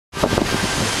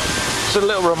Just a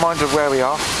little reminder of where we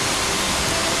are.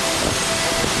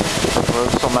 We're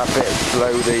just on that bit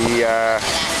below the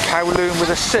Kowloon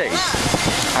with a C.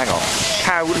 Hang on,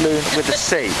 Kowloon with a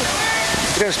C.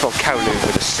 You don't spell Kowloon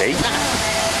with a C.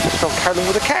 You spell Kowloon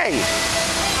with a K.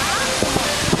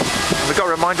 And we've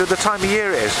got a reminder of the time of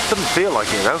year it is. Doesn't feel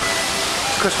like it though.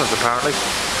 It's Christmas apparently.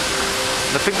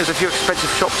 And I think there's a few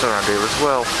expensive shops around here as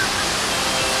well.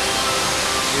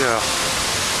 Yeah.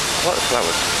 I like the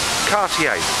flowers.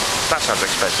 Cartier. That sounds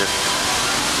expensive.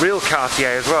 Real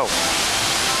Cartier as well.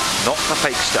 Not the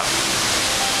fake stuff.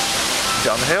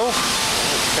 Dunhill.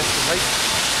 Expensive, mate.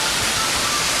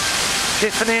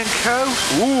 Tiffany & Co.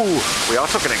 Ooh, we are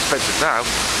talking expensive now.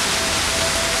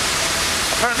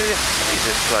 Apparently, what is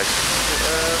this place?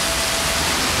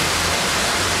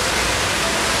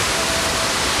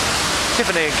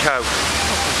 Tiffany & Co.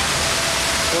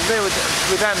 Well,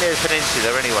 we're down near the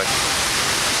peninsula anyway.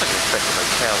 It's like an expensive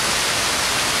hotel.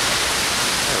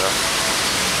 There we are.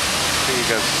 There you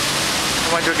go.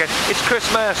 Reminder again, it's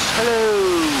Christmas!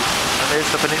 Hello! And there's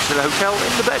the Peninsula Hotel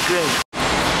in the bedroom.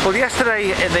 Well,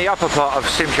 yesterday in the upper part of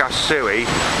Simshas Sui,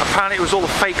 apparently it was all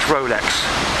a fake Rolex.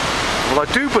 Well, I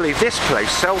do believe this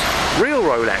place sells real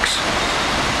Rolex.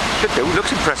 Should do,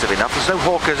 looks impressive enough, there's no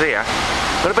hawkers here.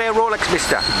 Gonna be a Rolex,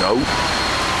 mister? No.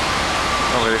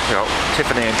 Oh, there's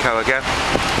Tiffany & Co again.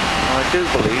 I do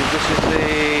believe this is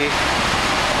the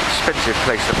expensive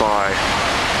place to buy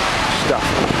stuff.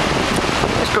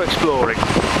 Let's go exploring.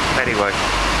 Anyway.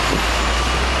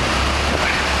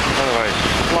 Otherwise,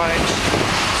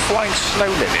 Flying Snow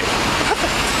Limit.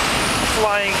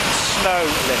 Flying Snow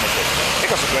Limited. They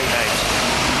got some great names.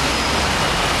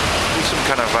 There's some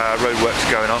kind of roadworks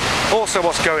going on. Also,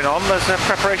 what's going on? There's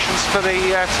preparations for the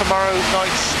tomorrow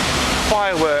night's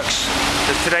fireworks.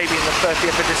 There's today being the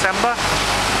 30th of December.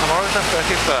 Tomorrow's the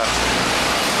 31st.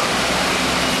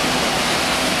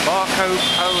 Marco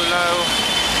Polo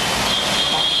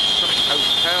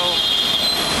Hotel.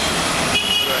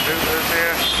 Hooters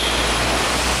here.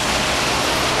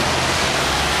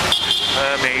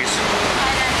 Hermes.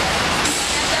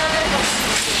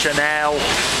 Chanel.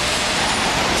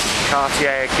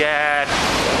 Cartier again.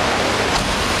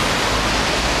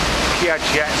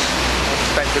 Piaget.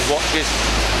 Expensive watches.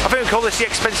 I think we call this the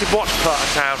expensive watch part of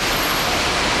town.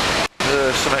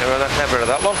 Something or other. Never heard of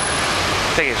that one.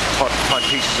 I think it's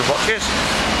timepieces of watches.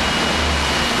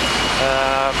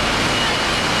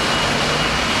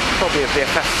 Probably a bit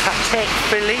of Patek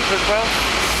Philippe as well,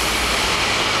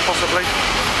 possibly.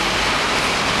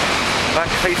 Van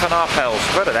Cleef & Arpels,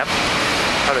 heard of them?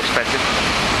 How expensive.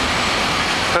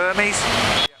 Hermes,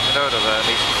 I've heard of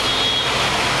Hermes.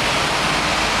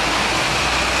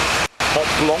 Mont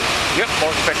Blanc, yep,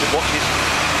 more expensive watches.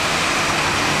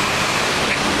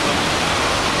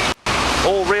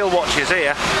 All real watches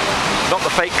here, not the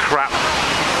fake crap.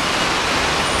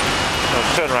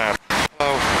 Oh, turn around.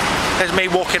 Oh, there's me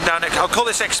walking down it. I'll call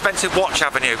this Expensive Watch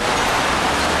Avenue.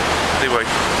 Anyway,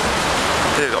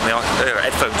 they've got my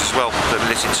headphones as well to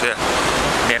listen to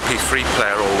the MP3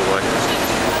 player all the way.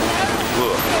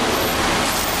 Whoa.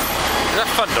 Is that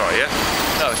thunder, are you?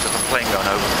 No, it's just a plane going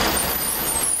over.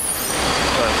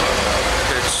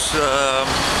 It's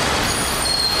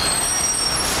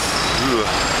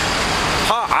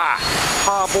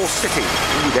Harbour City.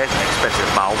 Ooh, there's an expensive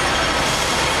mall.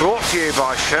 Brought to you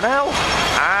by Chanel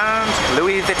and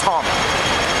Louis Vuitton.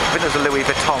 I think there's a Louis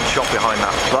Vuitton shop behind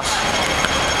that bus.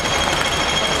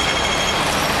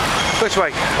 This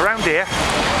way, around here,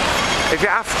 if you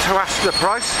have to ask the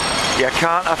price, you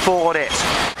can't afford it.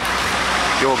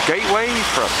 Your gateway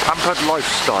for a pampered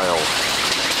lifestyle.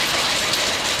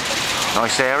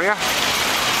 Nice area.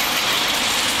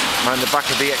 Around the back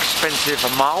of the expensive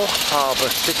mall, Harbour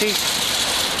City.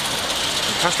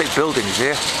 Fantastic buildings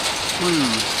here.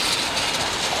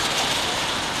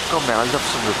 God man, I love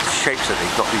some of the shapes that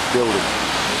they've got, these buildings.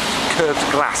 Curved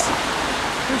glass.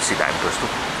 You don't see that in Bristol.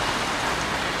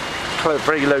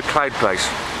 Very low cloud base.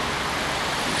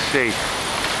 You see,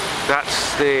 that's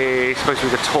supposed to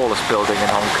be the tallest building in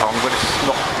Hong Kong, but it's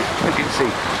not. You can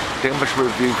see the English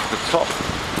review from the top.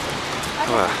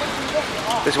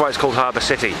 This is why it's called Harbour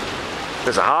City.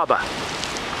 There's a harbour.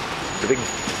 The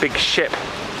big ship,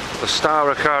 the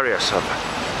Star Aquarius of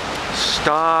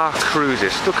Star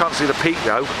Cruises. Still can't see the peak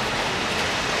though.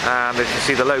 And as you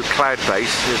see, the low cloud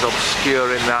base is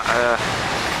obscuring that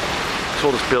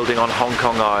tallest building on Hong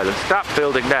Kong Island. That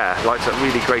building there lights up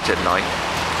really great at night.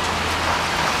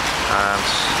 And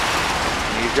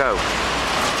there you go.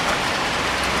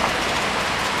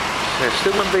 So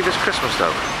still wouldn't believe it's Christmas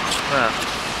though. Yeah.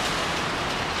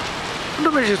 I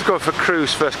wonder if we just go for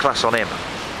cruise first class on him.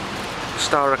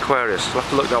 Star Aquarius. We'll have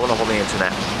to look that one up on the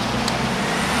internet.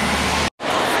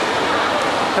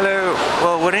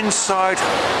 well, we're inside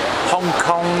Hong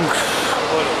Kong,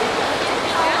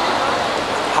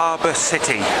 Harbour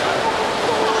City.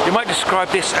 You might describe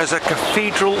this as a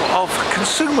cathedral of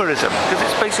consumerism, because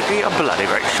it's basically a bloody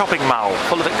great shopping mall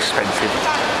full of expensive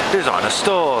designer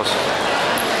stores.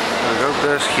 There we go,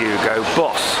 there's Hugo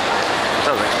Boss.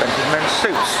 Those expensive men's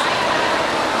suits.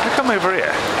 I come over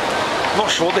here. Not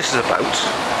sure what this is about.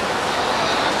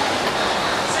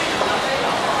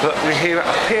 But we here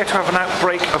appear to have an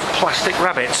outbreak of plastic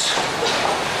rabbits.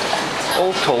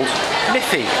 All told,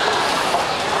 Miffy.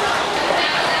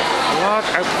 A large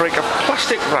outbreak of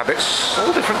plastic rabbits,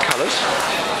 all different colours.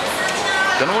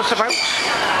 Don't know what it's about.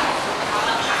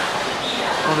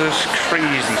 All those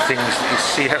crazy things that you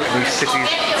see out in these cities.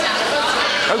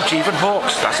 Oh, Jeevan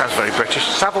Hawks, that sounds very British.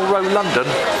 Savile Row, London.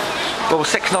 Well, we're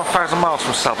 6,500 miles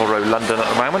from Savile Row, London at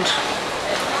the moment.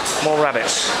 More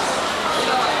rabbits.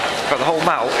 But the whole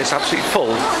mall is absolutely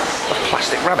full of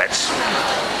plastic rabbits.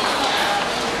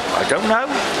 I don't know.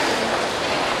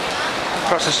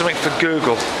 Perhaps there's something for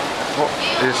Google. What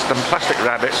is them plastic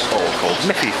rabbits all called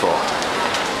Miffy for?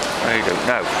 I don't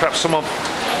know. Perhaps someone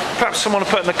will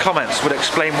put in the comments would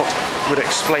explain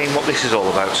what this is all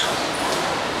about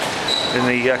in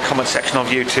the comment section of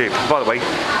YouTube. By the way,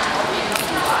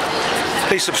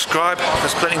 please subscribe.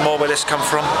 There's plenty more where this come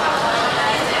from.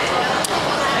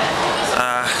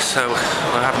 So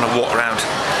we're having a walk around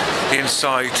the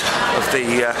inside of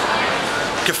the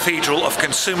cathedral of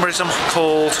consumerism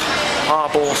called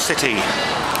Harbour City.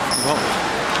 Well,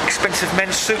 expensive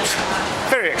men's suits,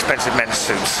 very expensive men's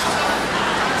suits.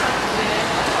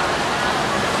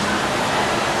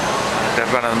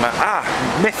 They're running them out.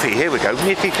 Miffy, here we go,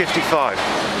 Miffy 55.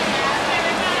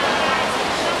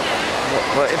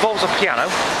 Well, it involves a piano,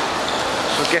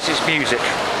 so I guess it's music.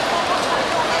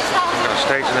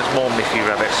 Stage and there's more Miffy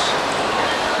rabbits.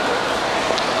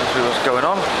 Let's see what's going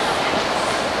on.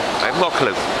 I haven't got a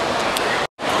clue.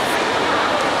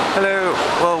 Hello,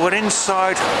 well, we're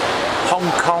inside Hong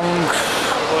Kong,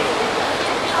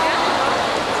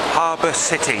 Harbour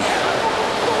City.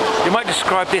 You might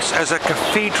describe this as a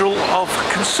cathedral of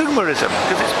consumerism,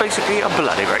 because it's basically a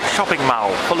bloody great shopping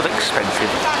mall full of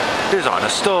expensive designer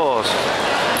stores.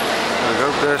 There we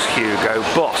go, there's Hugo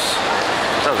Boss.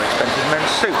 Those expensive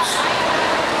men's suits.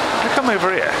 I come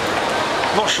over here.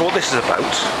 Not sure what this is about.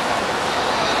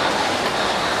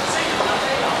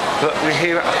 But we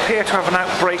here appear to have an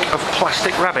outbreak of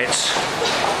plastic rabbits.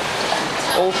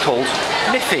 All told,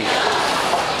 Miffy.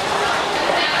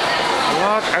 A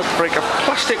large outbreak of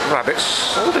plastic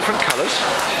rabbits, all different colours.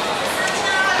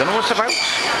 Don't know what it's about.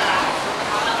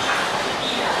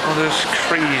 All those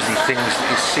crazy things that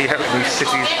you see out in these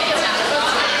cities.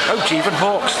 Oh, Jeevan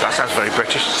Hawks, that sounds very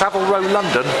British. Savile Row,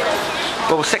 London.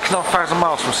 Well, we're 6,500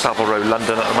 miles from Savile Row,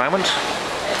 London at the moment.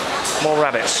 More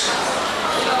rabbits.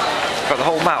 But the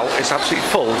whole mall is absolutely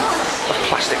full of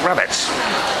plastic rabbits.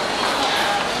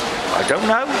 I don't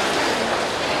know.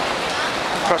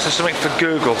 Perhaps there's something for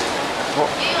Google. What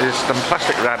is them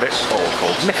plastic rabbits all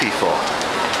called Miffy for?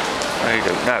 I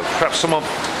don't know. Perhaps someone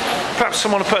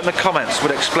will put in the comments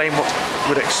would explain what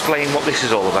this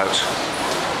is all about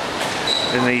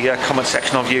in the comment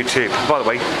section of YouTube. By the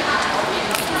way,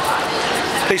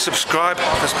 please subscribe.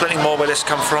 There's plenty more where this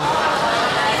come from.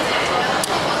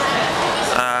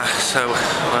 So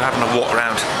we're having a walk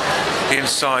around the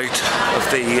inside of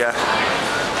the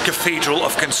cathedral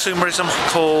of consumerism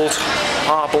called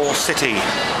Harbour City.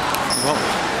 Well,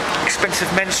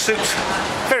 expensive men's suits,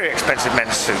 very expensive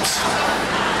men's suits.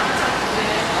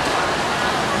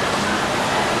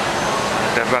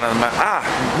 They're running them out.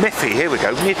 Miffy, here we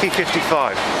go, Miffy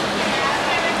 55.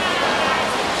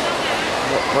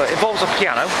 Well, it involves a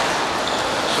piano,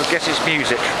 so I guess it's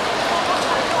music.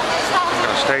 Got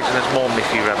a stage and there's more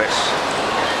Miffy rabbits.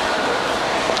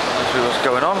 Let's see what's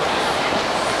going on.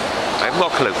 I haven't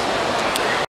got a clue.